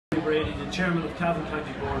Brady, the chairman of Cavan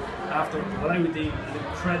County Board, after what I would deem an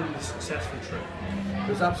incredibly successful trip. It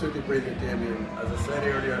was absolutely brilliant, Damien. As I said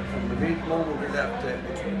earlier, from the moment we left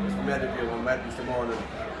from Meadowview on Wednesday morning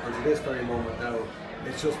until this very moment now,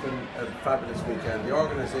 it's just been a fabulous weekend. The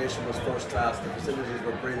organisation was first class, the facilities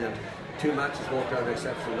were brilliant. 2 matches worked out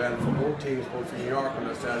exceptionally well for both teams, both for New York and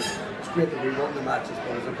ourselves. It's great that we won the matches,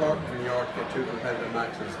 but it's important for New York to get 2 competitive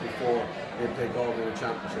matches before they take over the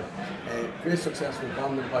championship. Great success from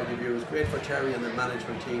bonding point of view. It was great for Terry and the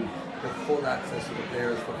management team to have full access to the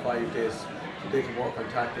players for 5 days, so they can work on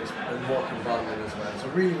tactics and work on bonding as well. So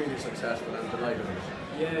really successful, and delighted with it.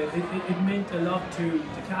 Yeah, it meant a lot to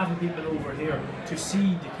the Cavan people over here to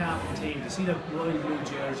see the Cavan team, to see that royal blue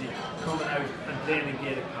jersey coming out and playing in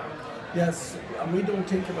Gaelic Park. Yes, and we don't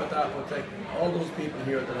think about that, but like all those people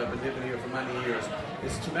here that have been living here for many years,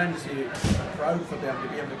 it's tremendously proud for them to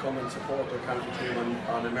be able to come and support their county team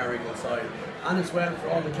on American side. And as well for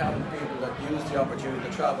all the Cavan people that use the opportunity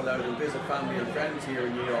to travel out and visit family and friends here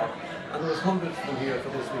in New York. And there was hundreds of them here for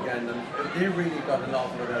this weekend, and they really got an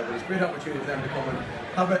awful lot out of it. It's a great opportunity for them to come and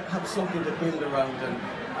have something to build around and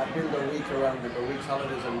build their week around it, their week's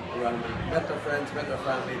holidays around it, met their friends, met their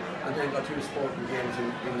family, and then got 2 sporting games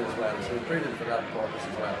in as well. So it's brilliant for that purpose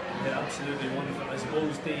as well. Yeah, absolutely wonderful. I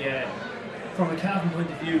suppose from a Cavan point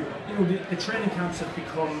of view, you know, the training camps have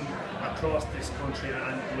become across this country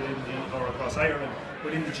and or across Ireland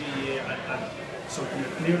within the GAA and something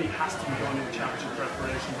that clearly has to be done in championship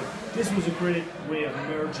preparation. But this was a great way of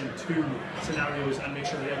merging 2 scenarios and make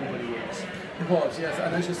sure that everybody wins. It was, yes,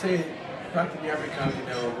 and as you say, practically every county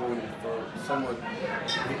now are going for somewhat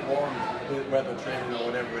warm weather training or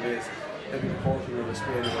whatever it is, maybe in Portugal or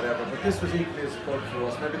Spain or whatever, but this was equally as good for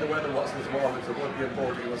us. Maybe the weather wasn't as warm as it would be in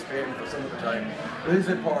Portugal or Spain for some of the time. But it is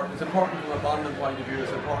important. It's important from a bonding point of view.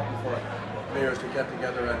 It's important for players to get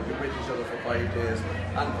together and be with each other for 5 days,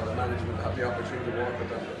 and for the management to have the opportunity to work with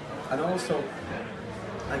them. And also,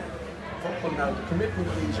 like football now, the commitment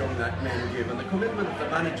that these young men give, and the commitment that the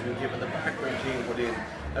management give, and the background team put in.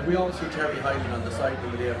 And we all see Terry Hyland on the side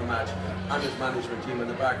when they have a match, and his management team and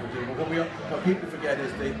the background team. But what people forget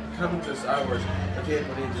is the countless hours that they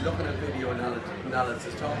put into looking at video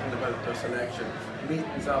analysis, talking about their selection,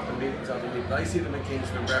 meetings after meetings after meetings. I see them in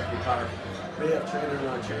Kingston and Berkeley Park. They have training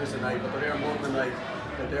on Tuesday night, but they're there Monday night,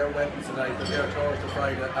 they're there Wednesday night, they're there Thursday,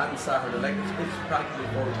 Friday and Saturday. Like it's practically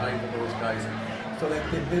full time for those guys. So they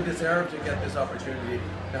deserve to get this opportunity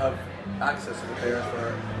to have access to the players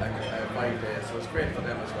for like 5 days. So it's great for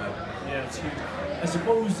them as well. Yeah, it's huge. I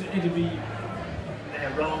suppose it'd be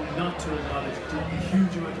wrong not to acknowledge the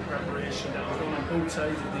huge amount of preparation that was done on both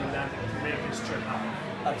sides of the Atlantic to make this trip happen.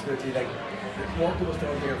 Absolutely. Like the work that was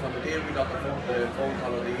done here from the day we got the phone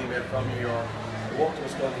call or the email from New York, the work that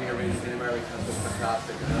was done here in America has been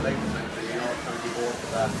fantastic, and I'd like to thank the New York County Board for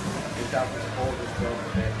that, the Cavan Supporters Club,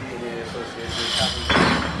 the DNA Association,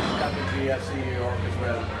 Cavan GFC New York as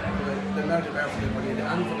well, for the amount of effort they put in,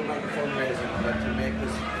 and for the amount of fundraising to make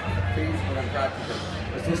this feasible and practical,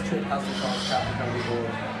 because this trip has to cost Cavan County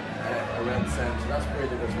Board a rent cent, so that's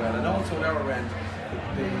brilliant as well. And also at our end,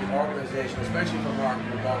 the organisation, especially for Mark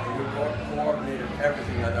and McLaughlin, we coordinated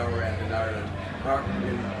everything at our end in Ireland. Mark put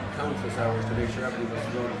in countless hours to make sure everything was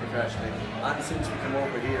run professionally, and since we came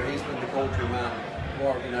over here, he's been the go-to man to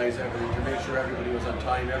organise everything, to make sure everybody was on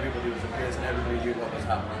time, everybody was in place, and everybody knew what was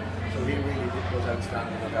happening. So he really was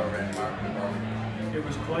outstanding at our end, Mark and McLaughlin. It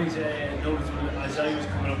was quite noticeable as I was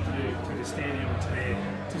coming up to the stadium today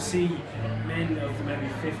to see men of maybe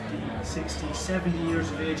 50, 60, 70 years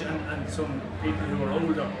of age and some people who are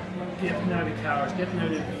older getting out of cars, getting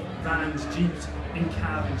out of vans, jeeps in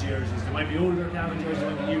Cavan jerseys. There might be older Cavan jerseys,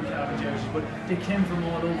 there might be new Cavan jerseys, but they came from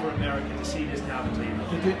all over America to see this Cavan team.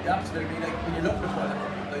 They did, absolutely. Like when you look at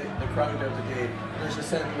what the crowd out today, there's a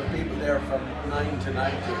set of people there from 9 to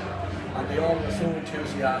 90. And they all were so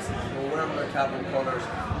enthusiastic. They were wearing their Cavan colours.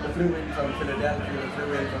 They flew in from Philadelphia, they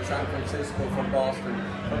flew in from San Francisco, from Boston,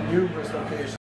 from numerous locations.